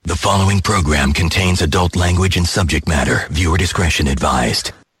following program contains adult language and subject matter. Viewer discretion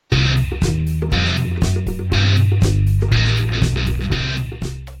advised.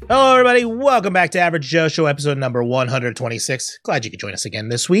 Hello, everybody. Welcome back to Average Joe Show, episode number 126. Glad you could join us again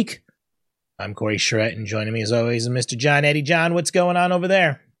this week. I'm Corey Charette, and joining me as always is Mr. John Eddie. John, what's going on over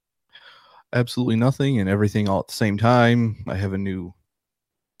there? Absolutely nothing and everything all at the same time. I have a new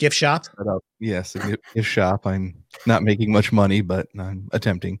gift shop. Yes, a gift shop. I'm not making much money, but I'm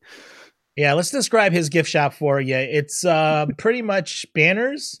attempting. Yeah, let's describe his gift shop for you. It's pretty much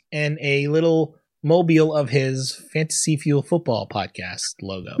banners and a little mobile of his Fantasy Fuel Football podcast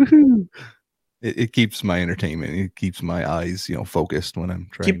logo. It keeps my entertainment. It keeps my eyes, focused when I'm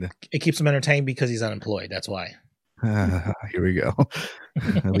trying to. It keeps him entertained because he's unemployed. That's why. Here we go.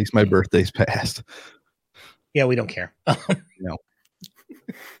 At least my birthday's passed. Yeah, we don't care. No.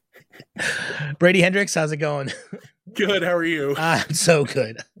 Brady Hendricks, how's it going? Good. How are you? I'm so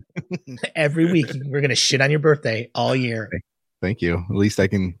good. Every week we're gonna shit on your birthday all year. Thank you. At least I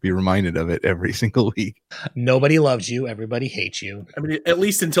can be reminded of it every single week. Nobody loves you. Everybody hates you. I mean, at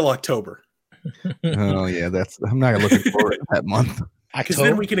least until October. Oh yeah, I'm not looking forward to that month. Because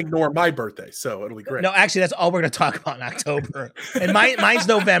then we can ignore my birthday, so it'll be great. No, actually, that's all we're going to talk about in October. And mine's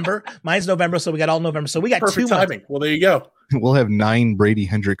November. Mine's November, so we got all November. So we got perfect 2 months. timing. Well, there you go. We'll have 9 Brady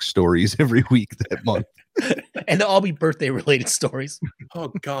Hendricks stories every week that month. And they'll all be birthday-related stories. Oh,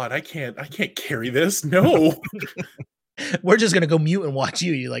 God, I can't carry this. No. We're just going to go mute and watch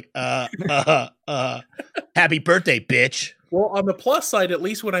you. You're like, happy birthday, bitch. Well, on the plus side, at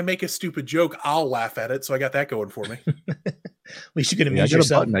least when I make a stupid joke, I'll laugh at it. So I got that going for me. At least you can amuse I got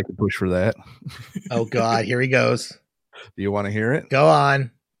yourself. a button I can push for that. Oh, God. Here he goes. Do you want to hear it? Go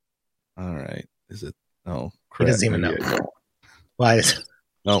on. All right. Is it? Oh, He crap. doesn't even know. Why is it?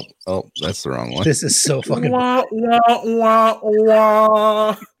 Oh, that's the wrong one. This is so fucking. Wah, wah, wah,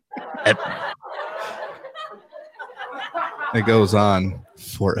 wah. It goes on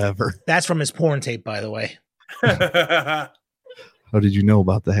forever. That's from his porn tape, by the way. How did you know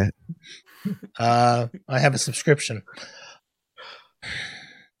about that? I have a subscription.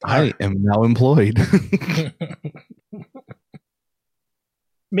 I am now employed.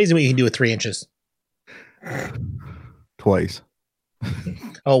 Amazing what you can do with 3 inches. Twice.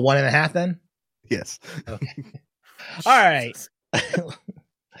 Oh, 1.5 then? Yes. Okay. All right.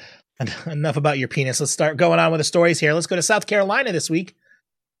 Enough about your penis. Let's start going on with the stories here. Let's go to South Carolina this week.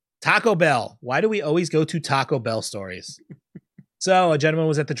 Taco Bell. Why do we always go to Taco Bell stories? So a gentleman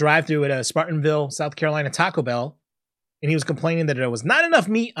was at the drive-thru at a Spartanville, South Carolina Taco Bell, and he was complaining that there was not enough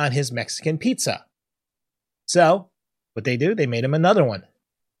meat on his Mexican pizza. So what they do, they made him another one.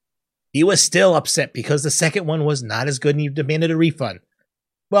 He was still upset because the second one was not as good and he demanded a refund.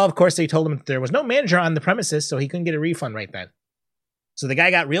 Well, of course, they told him that there was no manager on the premises, so he couldn't get a refund right then. So the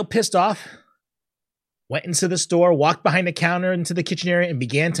guy got real pissed off, went into the store, walked behind the counter into the kitchen area, and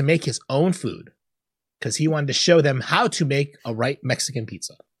began to make his own food because he wanted to show them how to make a right Mexican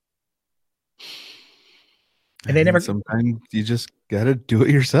pizza. And they never. Sometimes you just got to do it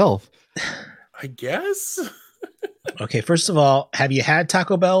yourself. I guess. Okay, first of all, have you had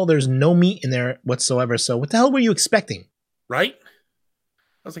Taco Bell? There's no meat in there whatsoever. So what the hell were you expecting? Right?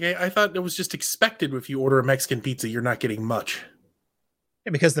 I was like, I thought it was just expected if you order a Mexican pizza, you're not getting much.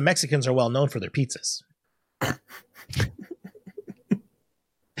 Yeah, because the Mexicans are well known for their pizzas.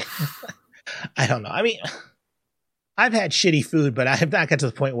 I don't know. I mean, I've had shitty food, but I have not got to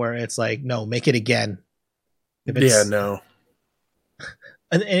the point where it's like, no, make it again. Yeah, no.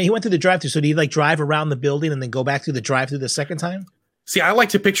 And he went through the drive-thru. So did he drive around the building and then go back through the drive-thru the second time? See, I like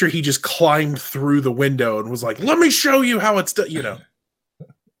to picture he just climbed through the window and was like, let me show you how it's done,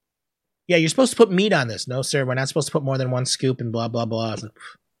 Yeah, you're supposed to put meat on this. No, sir, we're not supposed to put more than 1 scoop and blah, blah, blah. What do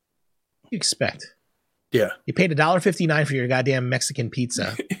you expect? Yeah. You paid $1.59 for your goddamn Mexican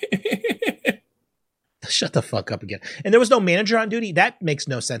pizza. Shut the fuck up again. And there was no manager on duty? That makes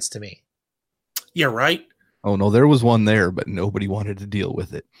no sense to me. Yeah, right? Oh, no, there was one there, but nobody wanted to deal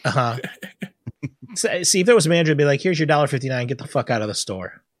with it. Uh-huh. See, if there was a manager, it'd be like, here's your $1.59, get the fuck out of the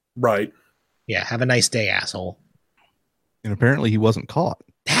store. Right. Yeah, have a nice day, asshole. And apparently he wasn't caught.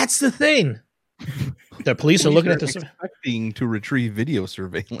 That's the thing. The police are looking at this. Expecting to retrieve video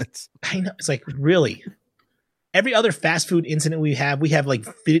surveillance. I know. It's like, really? Every other fast food incident we have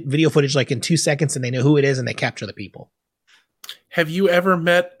video footage in 2 seconds and they know who it is and they capture the people. Have you ever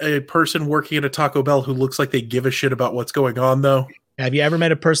met a person working at a Taco Bell who looks like they give a shit about what's going on, though? Have you ever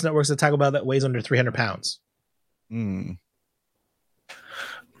met a person that works at Taco Bell that weighs under 300 pounds? Hmm.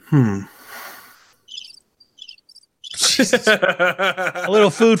 A little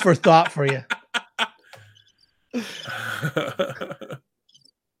food for thought for you.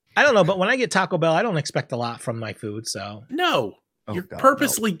 I don't know, but when I get Taco Bell, I don't expect a lot from my food. So No. Oh, You're God,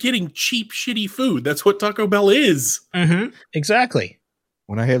 purposely getting cheap, shitty food. That's what Taco Bell is. Exactly.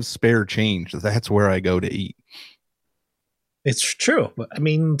 When I have spare change, that's where I go to eat. It's true. But I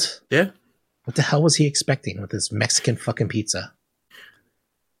mean, Yeah. what the hell was he expecting with his Mexican fucking pizza?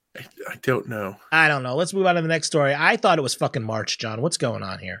 I don't know. I don't know. Let's move on to the next story. I thought it was fucking March, John. What's going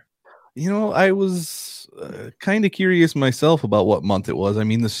on here? I was kind of curious myself about what month it was. I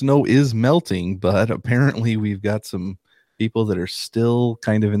mean, the snow is melting, but apparently we've got some people that are still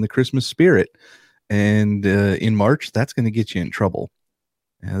kind of in the Christmas spirit. And in March, that's going to get you in trouble.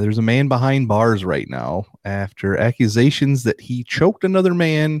 There's a man behind bars right now after accusations that he choked another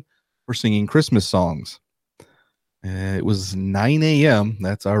man for singing Christmas songs. It was 9 a.m.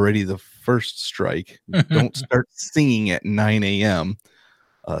 That's already the first strike. Don't start singing at 9 a.m.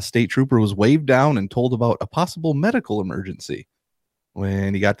 A state trooper was waved down and told about a possible medical emergency.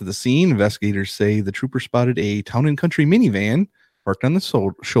 When he got to the scene, investigators say the trooper spotted a Town and Country minivan parked on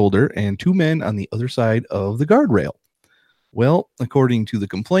the shoulder and two men on the other side of the guardrail. Well, according to the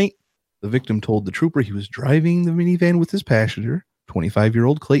complaint, the victim told the trooper he was driving the minivan with his passenger,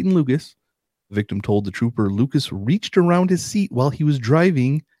 25-year-old Clayton Lucas. The victim told the trooper Lucas reached around his seat while he was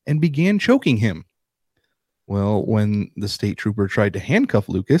driving and began choking him. Well, when the state trooper tried to handcuff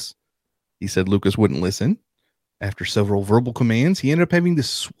Lucas, he said Lucas wouldn't listen. After several verbal commands, he ended up having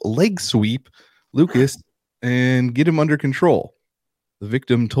to leg sweep Lucas and get him under control. The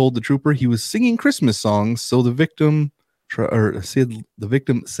victim told the trooper he was singing Christmas songs, so the victim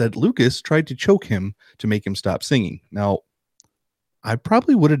said Lucas tried to choke him to make him stop singing. Now, I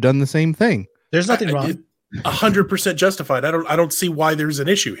probably would have done the same thing. There's nothing wrong. 100% justified. I don't see why there's an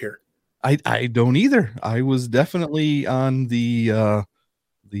issue here. I don't either. I was definitely on the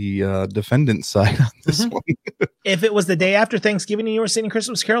defendant's side on this one. If it was the day after Thanksgiving and you were singing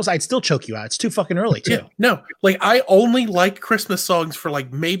Christmas carols, I'd still choke you out. It's too fucking early, too. Yeah, no, like I only like Christmas songs for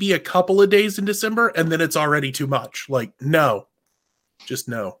like maybe a couple of days in December, and then it's already too much. Like, no, just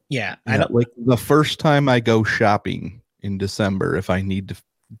no. Yeah, I don't like the first time I go shopping in December. If I need to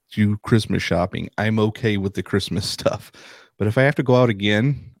do Christmas shopping, I'm okay with the Christmas stuff. But if I have to go out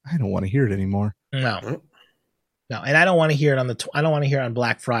again, I don't want to hear it anymore. No, and I don't want to hear it I don't want to hear it on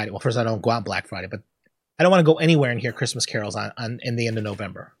Black Friday. Well, first I don't go out Black Friday, but I don't want to go anywhere and hear Christmas carols on in the end of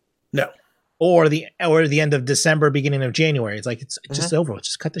November. No, or the end of December, beginning of January. It's like it's just over.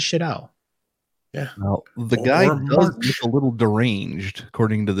 Just cut the shit out. Yeah. Well, the guy does look a little deranged,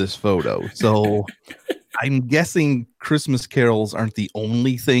 according to this photo. So I'm guessing Christmas carols aren't the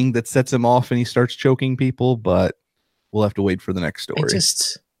only thing that sets him off and he starts choking people, but we'll have to wait for the next story.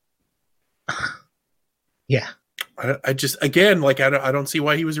 Yeah. I just, again, like, I don't see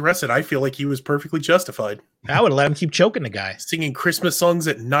why he was arrested. I feel like he was perfectly justified. I would have let him keep choking the guy. Singing Christmas songs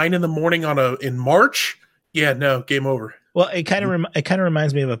at 9 a.m. in March? Yeah, no, game over. Well, it kind of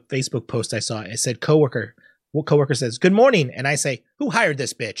reminds me of a Facebook post I saw. It said coworker says, "Good morning." And I say, "Who hired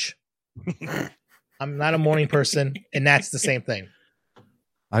this bitch?" I'm not a morning person, and that's the same thing.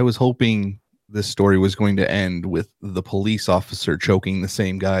 I was hoping this story was going to end with the police officer choking the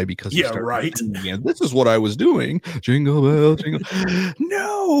same guy because right. Again, this is what I was doing. Jingle bell, jingle.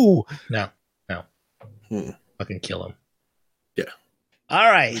 No. Fucking kill him. Yeah.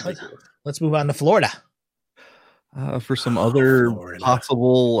 All right. Let's move on to Florida. For some other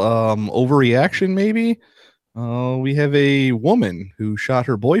possible overreaction, maybe. We have a woman who shot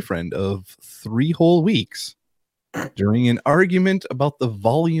her boyfriend of 3 whole weeks during an argument about the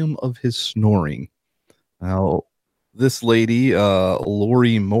volume of his snoring. Now, this lady,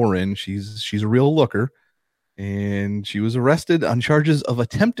 Lori Morin, she's a real looker, and she was arrested on charges of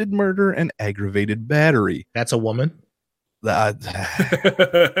attempted murder and aggravated battery. That's a woman?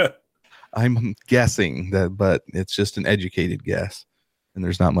 I'm guessing that, but it's just an educated guess, and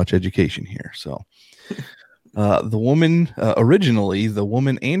there's not much education here. So the woman, originally, the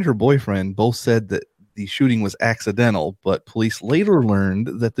woman and her boyfriend both said that the shooting was accidental, but police later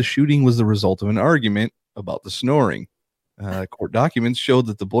learned that the shooting was the result of an argument about the snoring. Court documents showed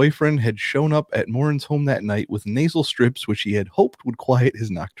that the boyfriend had shown up at Morin's home that night with nasal strips, which he had hoped would quiet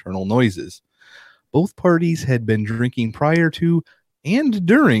his nocturnal noises. Both parties had been drinking prior to and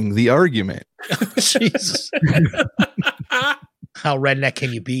during the argument. Jesus. How redneck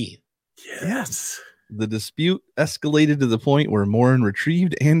can you be? Yes. The dispute escalated to the point where Morin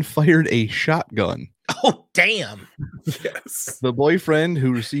retrieved and fired a shotgun. Oh, damn. Yes. The boyfriend,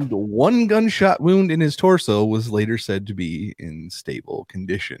 who received a 1 gunshot wound in his torso, was later said to be in stable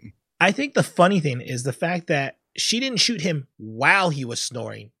condition. I think the funny thing is the fact that she didn't shoot him while he was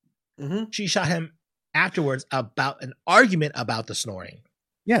snoring. Mm-hmm. She shot him afterwards about an argument about the snoring.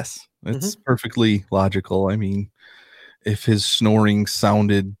 Yes, it's perfectly logical. I mean, if his snoring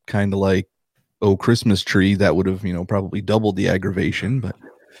sounded kind of like "Oh Christmas Tree," that would have, probably doubled the aggravation. But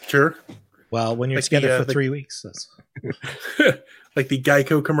Sure. Well, when you're Like together the, for 3 weeks. like the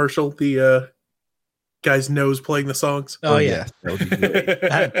Geico commercial, the guy's nose playing the songs. Oh, yeah. that would be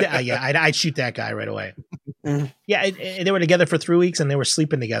great. Yeah, I'd shoot that guy right away. Mhm. Yeah, they were together for 3 weeks and they were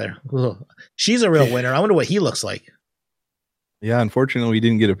sleeping together. Ugh. She's a real winner. I wonder what he looks like. Yeah, unfortunately, we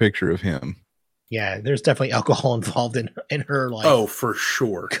didn't get a picture of him. Yeah, there's definitely alcohol involved in her life. Oh, for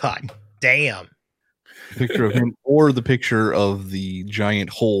sure. God damn. Picture of him or the picture of the giant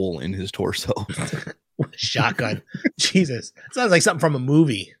hole in his torso. Shotgun. Jesus. Sounds like something from a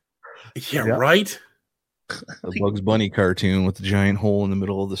movie. Yeah, Yeah. right? A Bugs Bunny cartoon with the giant hole in the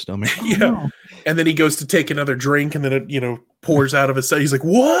middle of the stomach. Yeah. And then he goes to take another drink and then it, pours out of his side. He's like,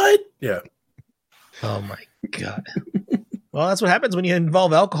 what? Yeah. Oh my God. Well, that's what happens when you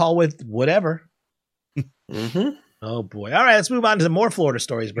involve alcohol with whatever. Mm-hmm. Oh boy. All right, let's move on to more Florida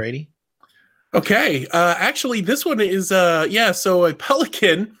stories, Brady. Okay. Actually, this one is, so a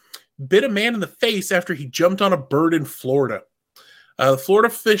pelican bit a man in the face after he jumped on a bird in Florida. The Florida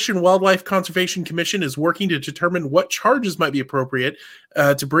Fish and Wildlife Conservation Commission is working to determine what charges might be appropriate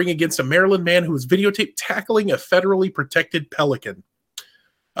to bring against a Maryland man who was videotaped tackling a federally protected pelican.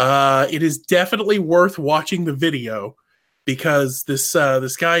 It is definitely worth watching the video because this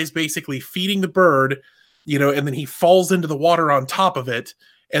guy is basically feeding the bird, and then he falls into the water on top of it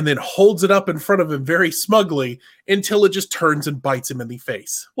and then holds it up in front of him very smugly until it just turns and bites him in the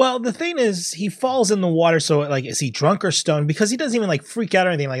face. Well, the thing is, he falls in the water, so is he drunk or stoned? Because he doesn't even freak out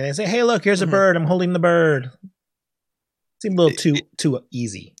or anything like that. He say, "Hey, look, here's a bird. I'm holding the bird." Seemed a little too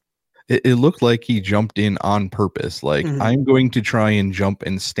easy. It looked like he jumped in on purpose. Like, I'm going to try and jump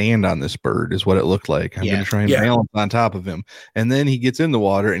and stand on this bird is what it looked like. I'm going to try and balance on top of him. And then he gets in the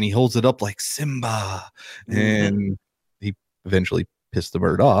water and he holds it up like Simba. And he eventually pissed the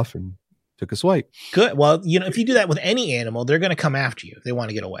bird off and took a swipe. Good. Well, if you do that with any animal, they're going to come after you if they want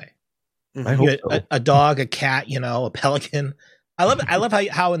to get away. I hope so. A dog, a cat, a pelican. I love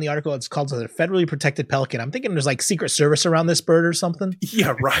how in the article it's called a federally protected pelican. I'm thinking there's Secret Service around this bird or something.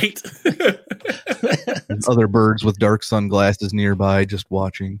 Yeah, right. Other birds with dark sunglasses nearby just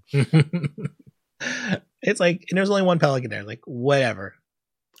watching. It's and there's only one pelican there. Whatever.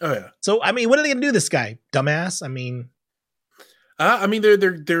 Oh yeah. So what are they going to do to this guy? Dumbass.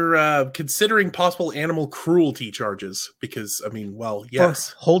 They're considering possible animal cruelty charges because yes,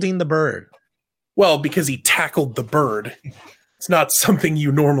 for holding the bird. Well, because he tackled the bird. It's not something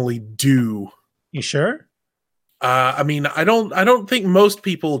you normally do. You sure? I don't think most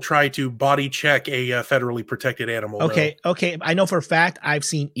people try to body check a federally protected animal. Okay. I know for a fact I've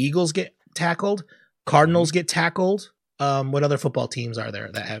seen eagles get tackled, cardinals get tackled. What other football teams are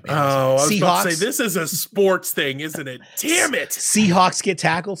there that have animals? Oh, I was Seahawks. about to say, this is a sports thing, isn't it? Damn it! Seahawks get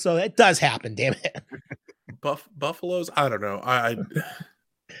tackled, so it does happen. Damn it. Buffaloes? I don't know.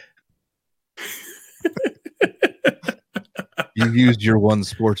 You've used your one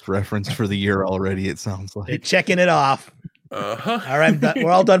sports reference for the year already, it sounds like. They're checking it off. Uh-huh. All right,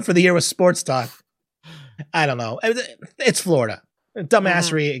 we're all done for the year with sports talk. I don't know. It's Florida.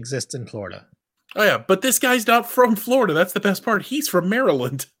 Dumbassery exists in Florida. Oh, yeah, but this guy's not from Florida. That's the best part. He's from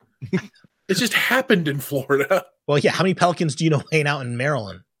Maryland. It just happened in Florida. Well, yeah, how many pelicans do you know hanging out in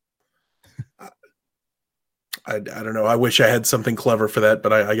Maryland? I don't know. I wish I had something clever for that,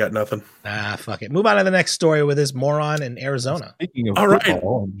 but I got nothing. Ah, fuck it. Move on to the next story with this moron in Arizona. Speaking of All right.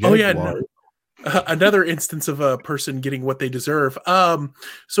 football, Oh, yeah. No. Another instance of a person getting what they deserve.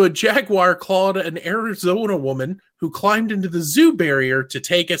 So a jaguar clawed an Arizona woman who climbed into the zoo barrier to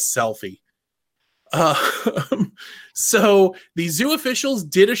take a selfie. So the zoo officials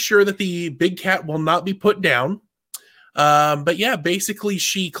did assure that the big cat will not be put down. But yeah, basically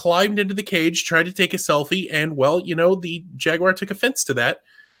she climbed into the cage, tried to take a selfie, and the jaguar took offense to that.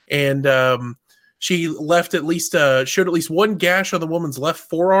 And she left showed at least one gash on the woman's left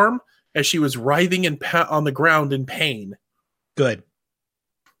forearm as she was writhing on the ground in pain. Good.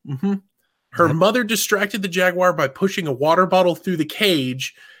 Mm-hmm. Her mother distracted the jaguar by pushing a water bottle through the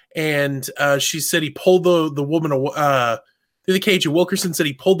cage, and she said he pulled the woman through the cage, and Wilkerson said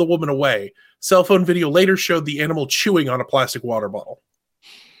he pulled the woman away. Cell phone video later showed the animal chewing on a plastic water bottle.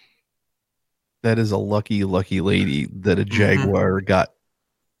 That is a lucky lady that a jaguar got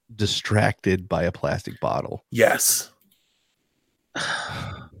distracted by a plastic bottle. Yes.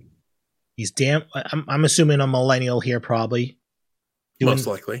 He's damn. I'm assuming a millennial here, probably. Most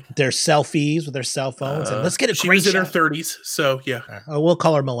likely. Their selfies with their cell phones. And let's get a She great was in her shot. 30s, so yeah. We'll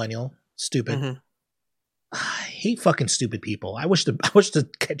call her millennial. Stupid. I hate fucking stupid people. I wish the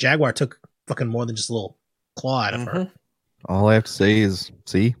Jaguar took fucking more than just a little claw out of her. All I have to say is,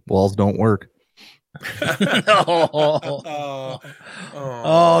 see, walls don't work.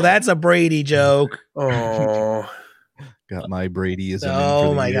 Oh, that's a Brady joke. Oh, Got my Bradyism.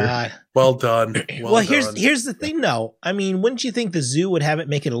 Oh my God. well done. Well, here's the thing though. I mean, wouldn't you think the zoo would have it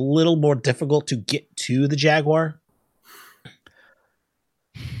make it a little more difficult to get to the Jaguar?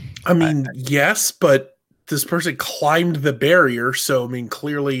 I mean, yes, but this person climbed the barrier, so I mean,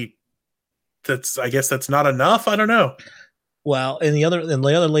 clearly, I guess that's not enough. I don't know. Well, and the other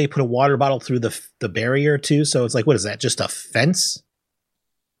lady put a water bottle through the barrier too. So it's like, what is that? Just a fence?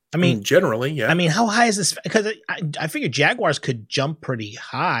 I mean, generally, yeah. I mean, how high is this? Because I figured Jaguars could jump pretty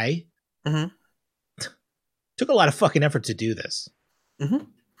high. Mm-hmm. Took a lot of fucking effort to do this. Mm-hmm.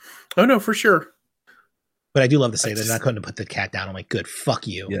 Oh no, for sure. But I do love to say they're not going to put the cat down. I'm like, good, fuck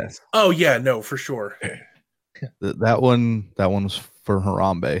you. Yes. Oh yeah, no, for sure. That one was for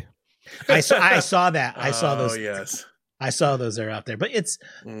Harambe. I saw that. I saw those. Oh yes. I saw those that are out there, but it's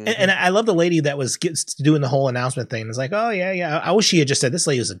and I love the lady that was doing the whole announcement thing. It's like, oh yeah. I wish she had just said this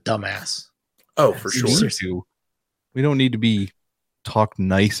lady was a dumbass. Oh, for sure. We don't need to be talked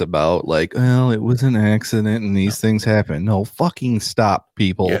nice about like, well, it was an accident and these things happen. No, fucking stop,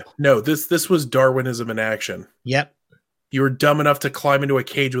 people. Yeah. No, this was Darwinism in action. Yep. You were dumb enough to climb into a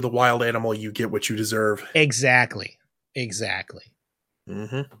cage with a wild animal. You get what you deserve. Exactly.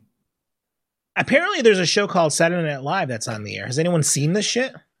 Mm-hmm. Apparently, there's a show called Saturday Night Live that's on the air. Has anyone seen this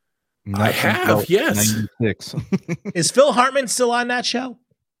shit? I have, yes. 96. Is Phil Hartman still on that show?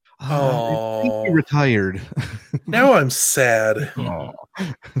 I think he retired. Now I'm sad. Oh.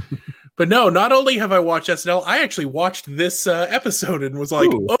 But no, not only have I watched SNL, I actually watched this episode and was like,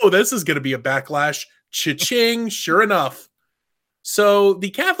 oh, this is going to be a backlash. Cha-ching, sure enough. So the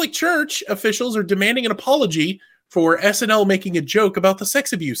Catholic Church officials are demanding an apology for SNL making a joke about the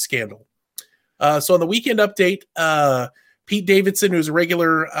sex abuse scandal. So on the Weekend Update, Pete Davidson, who's a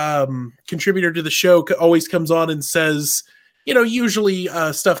regular contributor to the show, always comes on and says, usually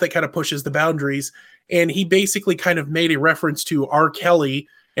stuff that kind of pushes the boundaries. And he basically kind of made a reference to R. Kelly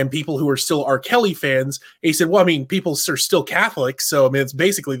and people who are still R. Kelly fans. And he said, well, I mean, people are still Catholic, so I mean, it's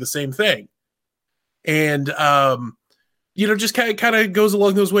basically the same thing. And, just kind of goes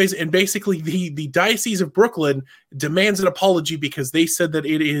along those ways. And basically the Diocese of Brooklyn demands an apology because they said that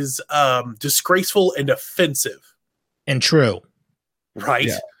it is disgraceful and offensive. And true. Right.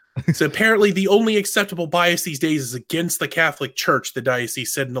 Yeah. So apparently the only acceptable bias these days is against the Catholic Church, the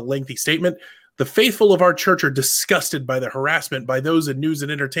diocese said in a lengthy statement. The faithful of our church are disgusted by the harassment by those in news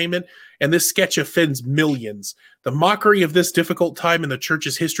and entertainment, and this sketch offends millions. The mockery of this difficult time in the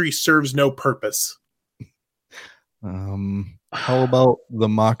church's history serves no purpose. How about the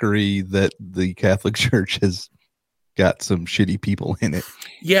mockery that the Catholic Church has got some shitty people in it?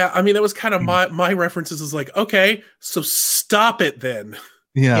 Yeah, I mean, that was kind of my references is like, okay, so stop it then.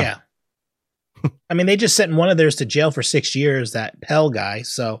 Yeah. I mean, they just sent one of theirs to jail for 6 years, that Pell guy.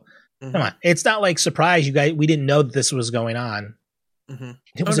 So come on. It's not like surprise you guys. We didn't know that this was going on.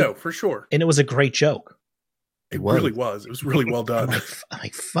 Mm-hmm. For sure. And it was a great joke. It really was. It was really well done. I'm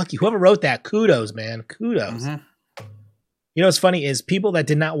like, fuck you. Whoever wrote that, kudos, man. Kudos. Mm-hmm. You know what's funny is people that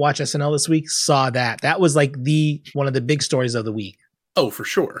did not watch SNL this week saw that. That was like one of the big stories of the week. Oh, for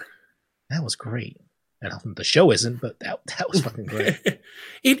sure. That was great. And the show isn't, but that was fucking great.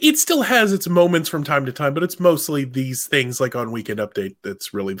 It still has its moments from time to time, but it's mostly these things like on Weekend Update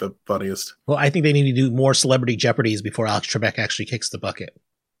that's really the funniest. Well, I think they need to do more Celebrity Jeopardies before Alex Trebek actually kicks the bucket.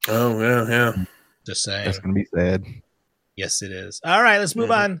 Oh, yeah. Just saying. That's going to be sad. Yes, it is. All right, let's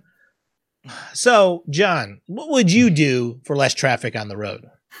move on. So, John, what would you do for less traffic on the road?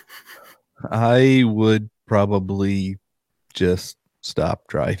 I would probably just stop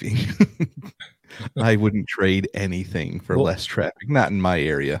driving. I wouldn't trade anything for less traffic. Not in my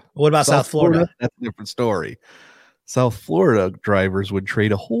area. What about South Florida? That's a different story. South Florida drivers would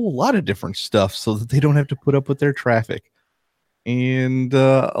trade a whole lot of different stuff so that they don't have to put up with their traffic. And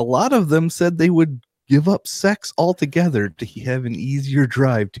a lot of them said they would give up sex altogether to have an easier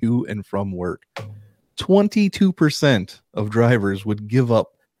drive to and from work. 22% of drivers would give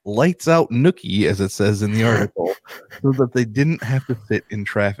up lights out nookie, as it says in the article, so that they didn't have to sit in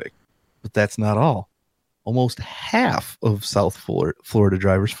traffic. But that's not all. Almost half of South Florida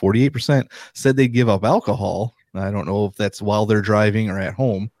drivers, 48%, said they'd give up alcohol. I don't know if that's while they're driving or at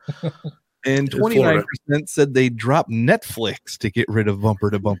home. And 29% said they'd drop Netflix to get rid of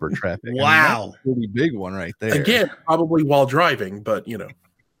bumper-to-bumper traffic. Wow. I mean, that's a pretty big one right there. Again, probably while driving, but,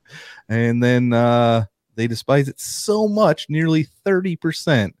 And then they despise it so much, nearly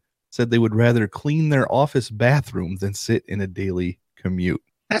 30% said they would rather clean their office bathroom than sit in a daily commute.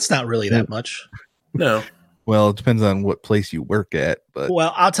 That's not really that much. No. Well, it depends on what place you work at, but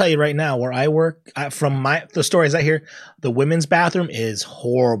Well, I'll tell you right now, where I work, from the stories I hear, the women's bathroom is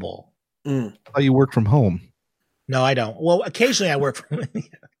horrible. how you work from home. No, I don't. Well, occasionally I work from.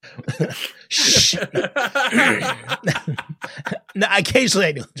 Shh. No, occasionally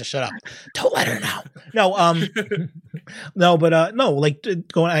I do. Just shut up. Don't let her know. No, no, but no, like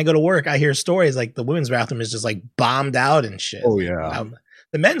I go to work, I hear stories like the women's bathroom is just like bombed out and shit. Oh yeah.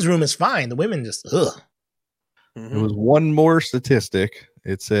 The men's room is fine. The women just ugh. There was one more statistic.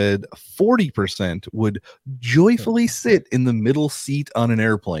 It said 40% would joyfully sit in the middle seat on an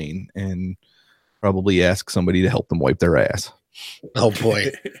airplane and probably ask somebody to help them wipe their ass. Oh boy.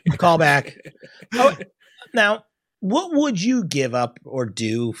 Call back. Oh, now, what would you give up or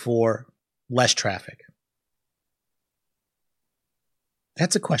do for less traffic?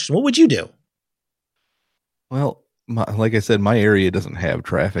 That's a question. What would you do? Well, like I said, my area doesn't have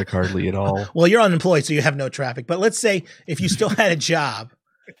traffic hardly at all. Well, you're unemployed, so you have no traffic. But let's say if you still had a job.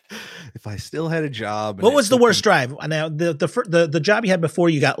 If I still had a job. What was the worst drive? Now, the job you had before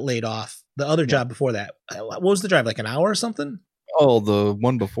you got laid off, the other job before that, what was the drive? Like an hour or something? Oh, the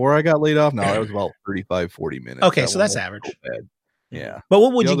one before I got laid off? No, that was about 35, 40 minutes. Okay, so that's average. Yeah. But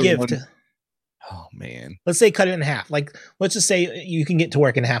what would The you other give one- to, Oh, man. let's say cut it in half. Like, let's just say you can get to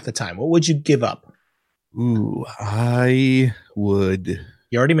work in half the time. What would you give up? Ooh, I would.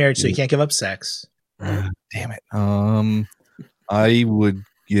 You're already married, so you can't give up sex. Damn it. I would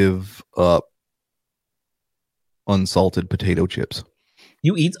give up unsalted potato chips.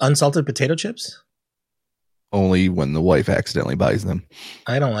 You eat unsalted potato chips? Only when the wife accidentally buys them.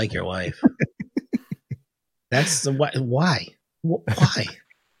 I don't like your wife. That's the why. Why? Why?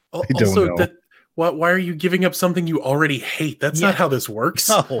 don't Also, know. why are you giving up something you already hate? That's not how this works.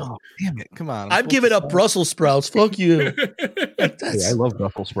 Oh, Oh, damn it. Come on. I'm giving up Brussels sprouts. Fuck you. Like, Hey, I love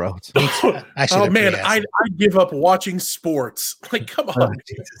Brussels sprouts. Actually, Oh they're man, pretty I'd give up watching sports. Like, come Oh, on.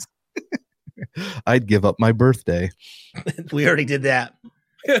 Jesus. I'd give up my birthday. We already did that.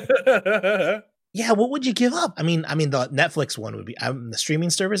 Yeah, what would you give up? I mean, the Netflix one would be the streaming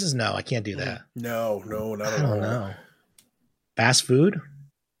services. No, I can't do that. No, not I at all. don't know. Fast food?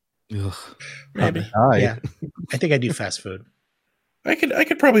 Ugh. Maybe. Yeah, I think I do fast food. I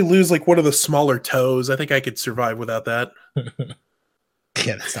could probably lose like one of the smaller toes. I think I could survive without that.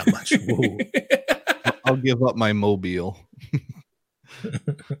 Yeah, that's not much. Ooh. I'll give up my mobile.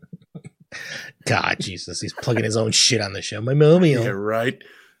 God, Jesus, he's plugging his own shit on the show. My mommy. Yeah, right.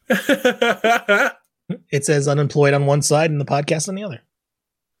 It says unemployed on one side and the podcast on the other.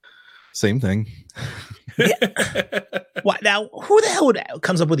 Same thing. What now? Who the hell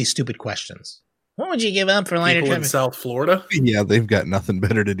comes up with these stupid questions? What would you give up for lighter People in traffic? South Florida. Yeah, they've got nothing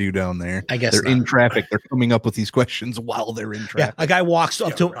better to do down there. I guess they're not. in traffic. They're coming up with these questions while they're in Yeah, traffic. a guy walks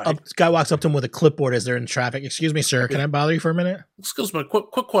up to him. right. A guy walks up to him with a clipboard as they're in traffic. Excuse me, sir. Can I bother you for a minute? Excuse me, quick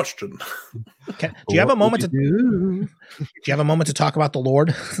question. Do you have a moment to? Do? Do you have a moment to talk about the Lord?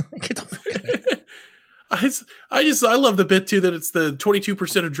 Get the fuck out of here. I love the bit too that it's the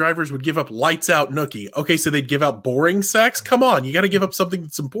 22% of drivers would give up lights out nookie. Okay, so they'd give out boring sex. Come on, you got to give up something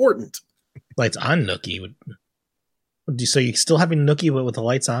that's important. Lights on Nookie. So you still having Nookie with the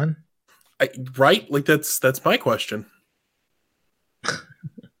lights on? Right? Like that's my question.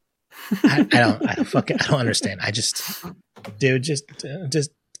 I don't understand. I just, dude, just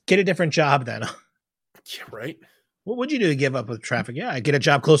get a different job then. Yeah, right. What would you do to give up with traffic? Yeah, get a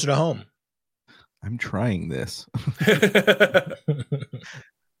job closer to home. I'm trying this.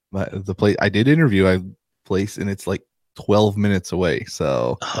 But the place I did interview, I place, and it's like 12 minutes away.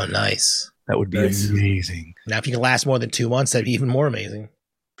 So Oh, nice. that would be Nice. amazing. Now, if you can last more than 2 months, that'd be even more amazing.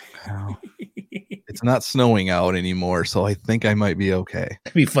 Wow. It's not snowing out anymore, so I think I might be okay.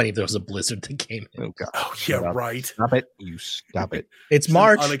 It'd be funny if there was a blizzard that came in. Oh, God. Oh yeah, Stop. right. Stop it. You stop it. It's Some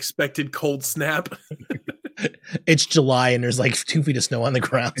March. unexpected cold snap. It's July, and there's like 2 feet of snow on the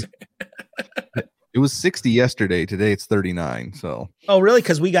ground. It was 60 yesterday. Today it's 39. So Oh, really?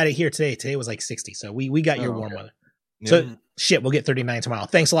 Because we got it here today. Today was like 60. So we got your Oh, warm okay. weather. yeah, So shit, we'll get 39 tomorrow.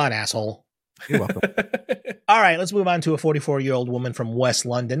 Thanks a lot, asshole. you're welcome. All right, let's move on to a 44-year-old woman from West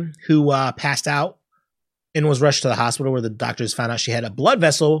London who passed out and was rushed to the hospital where the doctors found out she had a blood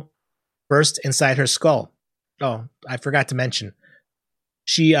vessel burst inside her skull. Oh, I forgot to mention.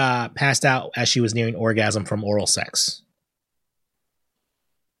 She passed out as she was nearing orgasm from oral sex.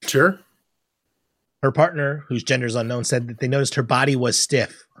 Sure. Her partner, whose gender is unknown, said that they noticed her body was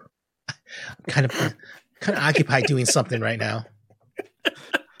stiff. I'm kind of occupied doing something right now.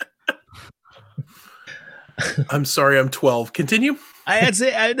 I'm sorry, I'm 12. Continue. That's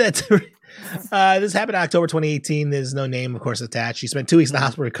it. This happened in October 2018. There's no name, of course, attached. She spent 2 weeks in the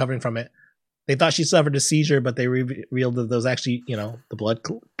hospital recovering from it. They thought she suffered a seizure, but they revealed that there was actually, the blood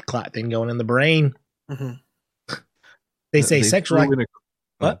clot thing going in the brain. Mm-hmm. They say sexual.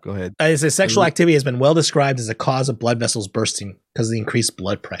 Go ahead. They say sexual activity has been well described as a cause of blood vessels bursting because of the increased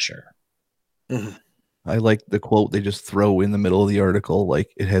blood pressure. Mm-hmm. I like the quote they just throw in the middle of the article,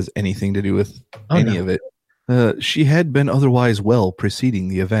 like it has anything to do with any of it. She had been otherwise well preceding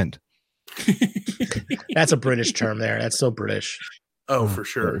the event. That's a British term there. That's so British. Oh, for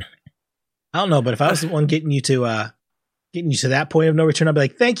sure. I don't know, but if I was the one getting you to that point of no return, I'd be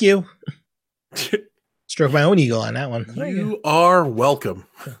like, "Thank you." Stroke my own ego on that one. You are welcome.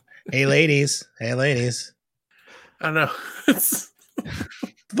 Hey, ladies. Hey, ladies. I don't know.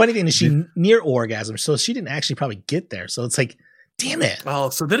 The funny thing is she near orgasm, so she didn't actually probably get there. So it's like, damn it. Oh,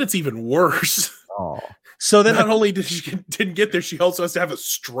 so then it's even worse. Oh. So then not only didn't get there, she also has to have a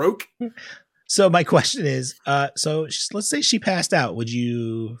stroke. So my question is, so let's say she passed out. Would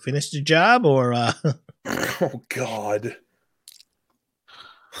you finish the job or? Oh God.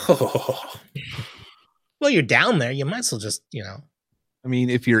 Oh. Well, you're down there. You might as well just, I mean,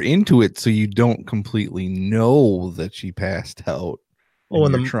 if you're into it, so you don't completely know that she passed out. Well,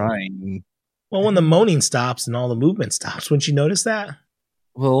 when when the moaning stops and all the movement stops, wouldn't you notice that?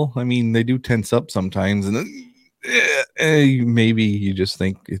 Well, I mean, they do tense up sometimes, and then maybe you just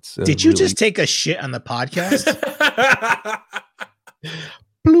think it's. Did you just take a shit on the podcast?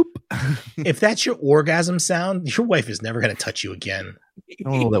 Bloop. If that's your orgasm sound, your wife is never going to touch you again.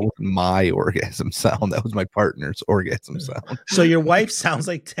 Oh, that wasn't my orgasm sound. That was my partner's orgasm sound. So your wife sounds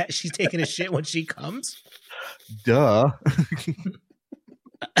like she's taking a shit when she comes? Duh.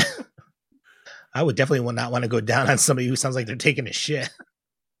 I would definitely not want to go down on somebody who sounds like they're taking a shit.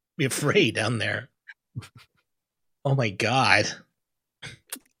 Be afraid down there. Oh my God.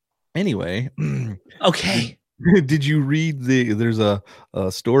 Anyway. Okay. Did you read there's a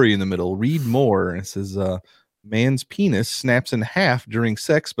story in the middle. Read more. It says, man's penis snaps in half during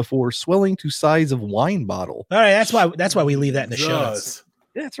sex before swelling to size of wine bottle. All right. That's why we leave that in the show notes.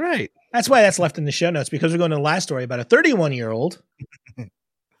 That's right. That's why that's left in the show notes, because we're going to the last story about a 31-year-old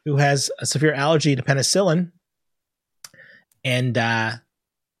who has a severe allergy to penicillin. And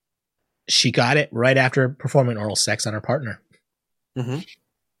she got it right after performing oral sex on her partner. Mm-hmm.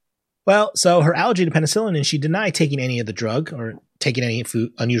 Well, so her allergy to penicillin, and she denied taking any of the drug or taking any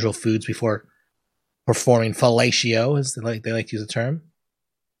unusual foods before performing fellatio, as they like to use the term.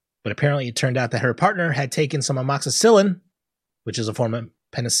 But apparently it turned out that her partner had taken some amoxicillin, which is a form of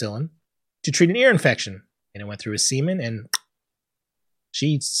penicillin, to treat an ear infection. And it went through his semen, and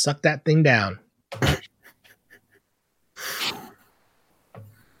she sucked that thing down.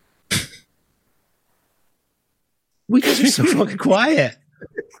 We guys are so fucking quiet.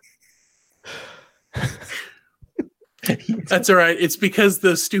 That's all right. It's because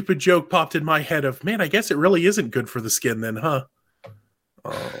the stupid joke popped in my head of, man, I guess it really isn't good for the skin then, huh?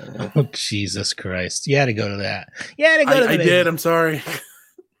 Oh, Jesus Christ. You had to go to that. You had to go to that. I did. I'm sorry.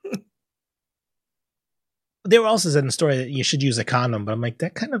 They were also said in the story that you should use a condom, but I'm like,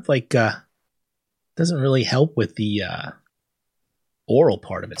 that kind of like doesn't really help with the oral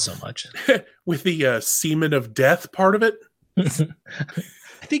part of it so much. With the semen of death part of it?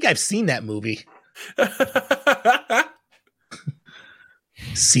 I think I've seen that movie.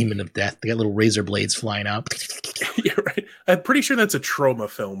 Semen of death. They got little razor blades flying out. You're right. I'm pretty sure that's a trauma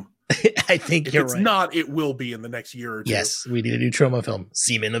film. I think if you're it's right. Not, it will be in the next year or two. Yes, we need a new trauma film.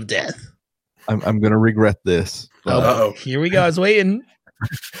 Semen of death. I'm going to regret this. Oh, here we go. I was waiting.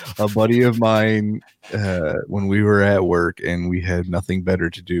 A buddy of mine, when we were at work and we had nothing better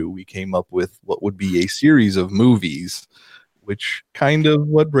to do, we came up with what would be a series of movies, which kind of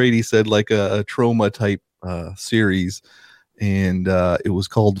what Brady said, like a trauma type series. And it was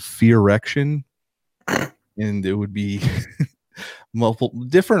called Fearection. And it would be multiple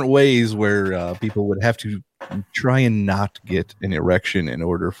different ways where people would have to try and not get an erection in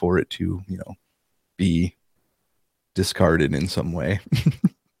order for it to, be discarded in some way.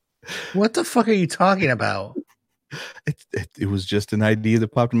 What the fuck are you talking about? It was just an idea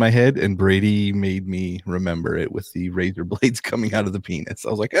that popped in my head, and Brady made me remember it with the razor blades coming out of the penis.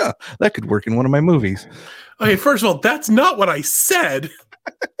 I was like, oh, that could work in one of my movies. Okay, first of all, that's not what I said.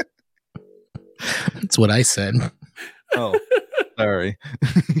 That's what I said. Oh, sorry.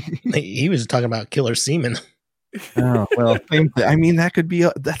 He was talking about killer semen. Oh, well, same thing. I mean, that could be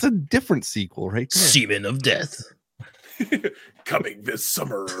that's a different sequel, right there. Semen of death. Coming this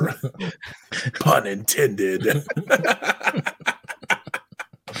summer. Pun intended.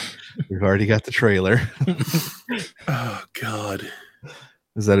 We've already got the trailer. Oh, God.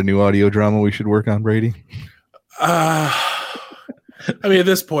 Is that a new audio drama we should work on, Brady? I mean, at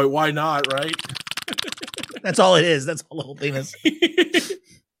this point, why not, right? That's all it is. That's all the whole thing is.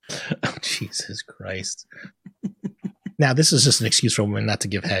 Oh, Jesus Christ. Now, this is just an excuse for women not to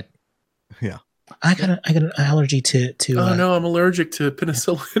give head. Yeah. I got an allergy to oh, no, I'm allergic to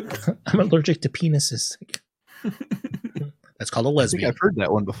penicillin. I'm allergic to penises. That's called a lesbian. I've heard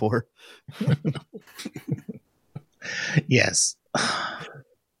that one before. Yes.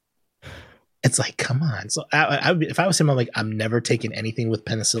 It's like, come on. So if I was him, I'm like, I'm never taking anything with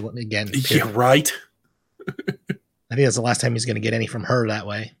penicillin again. Yeah, right. I think that's the last time he's going to get any from her that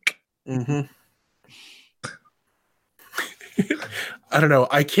way. Mm-hmm. I don't know.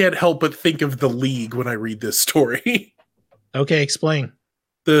 I can't help but think of The League when I read this story. Okay, explain.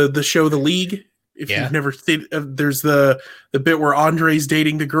 The show The League. If you've never seen, there's the bit where Andre's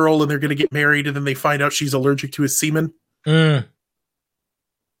dating the girl and they're going to get married, and then they find out she's allergic to his semen. Mm.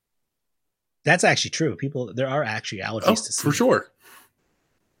 That's actually true. There are actually allergies to semen. For sure.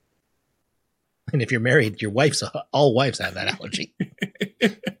 And if you're married, all wives have that allergy.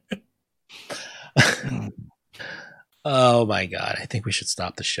 Oh my God. I think we should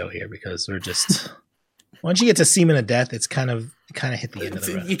stop the show here because we're just, once you get to semen of death, it's kind of hit the end of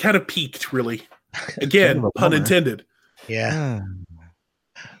the road. You kind of peaked, really. Again, pun intended. Yeah.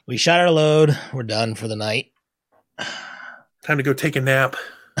 We shot our load. We're done for the night. Time to go take a nap.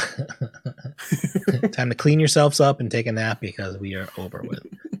 Time to clean yourselves up and take a nap because we are over with.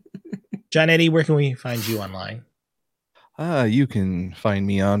 John Eddie, where can we find you online? You can find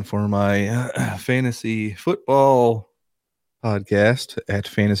me on for my fantasy football podcast at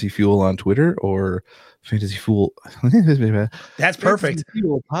Fantasy Fuel on Twitter or Fantasy Fuel. That's perfect.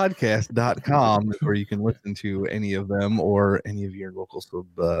 FantasyFuelPodcast.com is where you can listen to any of them or any of your local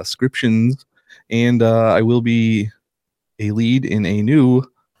subscriptions. And I will be a lead in a new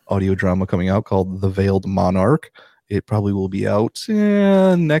audio drama coming out called The Veiled Monarch. It probably will be out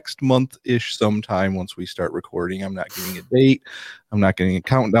next month-ish sometime once we start recording. I'm not giving a date. I'm not getting a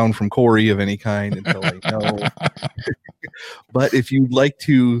countdown from Corey of any kind until I know. But if you'd like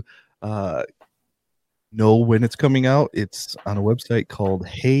to know when it's coming out, it's on a website called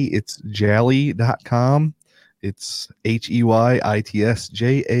HeyIt'sJali.com. It's HeyItsJali.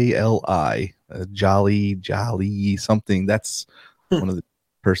 Jolly something. That's one of the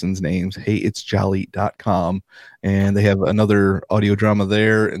person's names. HeyIt'sJali.com. And they have another audio drama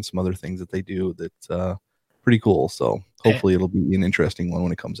there and some other things that they do that's pretty cool. So hopefully it'll be an interesting one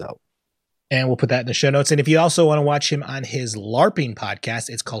when it comes out. And we'll put that in the show notes. And if you also want to watch him on his LARPing podcast,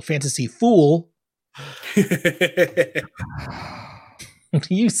 it's called Fantasy Fool.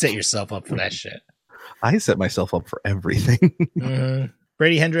 You set yourself up for that shit. I set myself up for everything.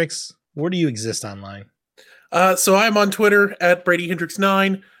 Brady Hendricks, where do you exist online? So I'm on Twitter at Brady Hendricks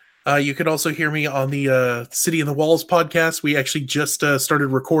 9. You can also hear me on the City in the Walls podcast. We actually just started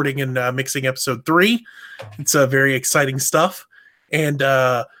recording and mixing episode 3. It's very exciting stuff. And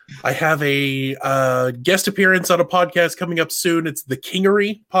I have a guest appearance on a podcast coming up soon. It's the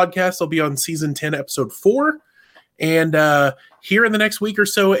Kingery podcast. I'll be on season 10, episode 4. And here in the next week or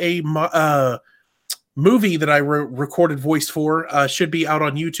so, a movie that I recorded voice for should be out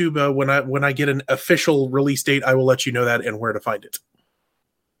on YouTube. When I get an official release date, I will let you know that and where to find it.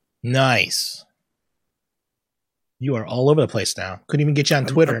 Nice. You are all over the place now. Couldn't even get you on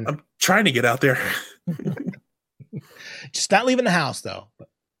Twitter. I'm trying to get out there. Just not leaving the house, though. But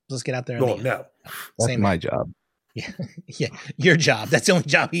let's get out there. Oh, no. That's my job. Yeah, your job. That's the only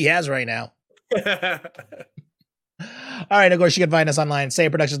job he has right now. All right, of course, you can find us online,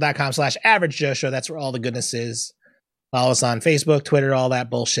 sayitproductions.com/Average Joe Show. That's where all the goodness is. Follow us on Facebook, Twitter, all that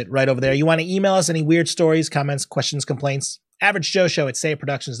bullshit right over there. You want to email us any weird stories, comments, questions, complaints,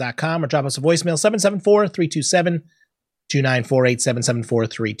 AverageJoeShow@sayitproductions.com or drop us a voicemail, 774-327-2948,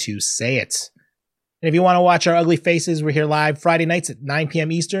 774-32-SAY-IT. And if you want to watch our ugly faces, we're here live Friday nights at 9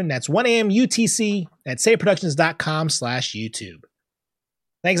 p.m. Eastern. That's 1 a.m. UTC at sayitproductions.com/YouTube.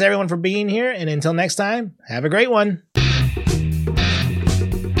 Thanks, everyone, for being here. And until next time, have a great one.